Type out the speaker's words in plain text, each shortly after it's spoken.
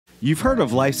You've heard of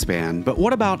Lifespan, but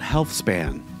what about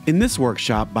Healthspan? In this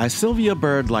workshop by Sylvia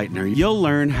Byrd-Leitner, you'll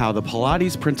learn how the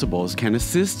Pilates principles can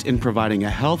assist in providing a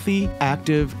healthy,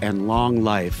 active, and long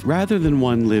life, rather than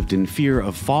one lived in fear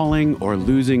of falling or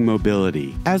losing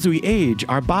mobility. As we age,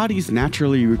 our bodies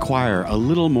naturally require a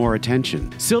little more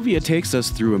attention. Sylvia takes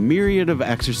us through a myriad of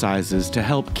exercises to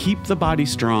help keep the body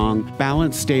strong,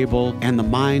 balance stable, and the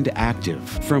mind active.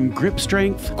 From grip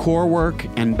strength, core work,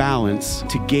 and balance,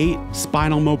 to gait,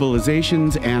 spinal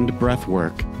mobilizations, and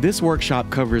breathwork, this workshop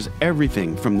covers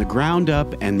everything from the ground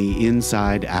up and the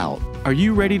inside out. Are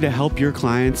you ready to help your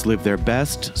clients live their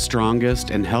best, strongest,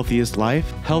 and healthiest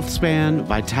life? Healthspan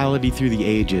Vitality Through the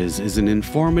Ages is an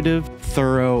informative,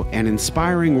 thorough, and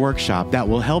inspiring workshop that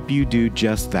will help you do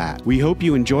just that. We hope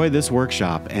you enjoy this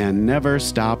workshop and never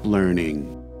stop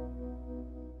learning.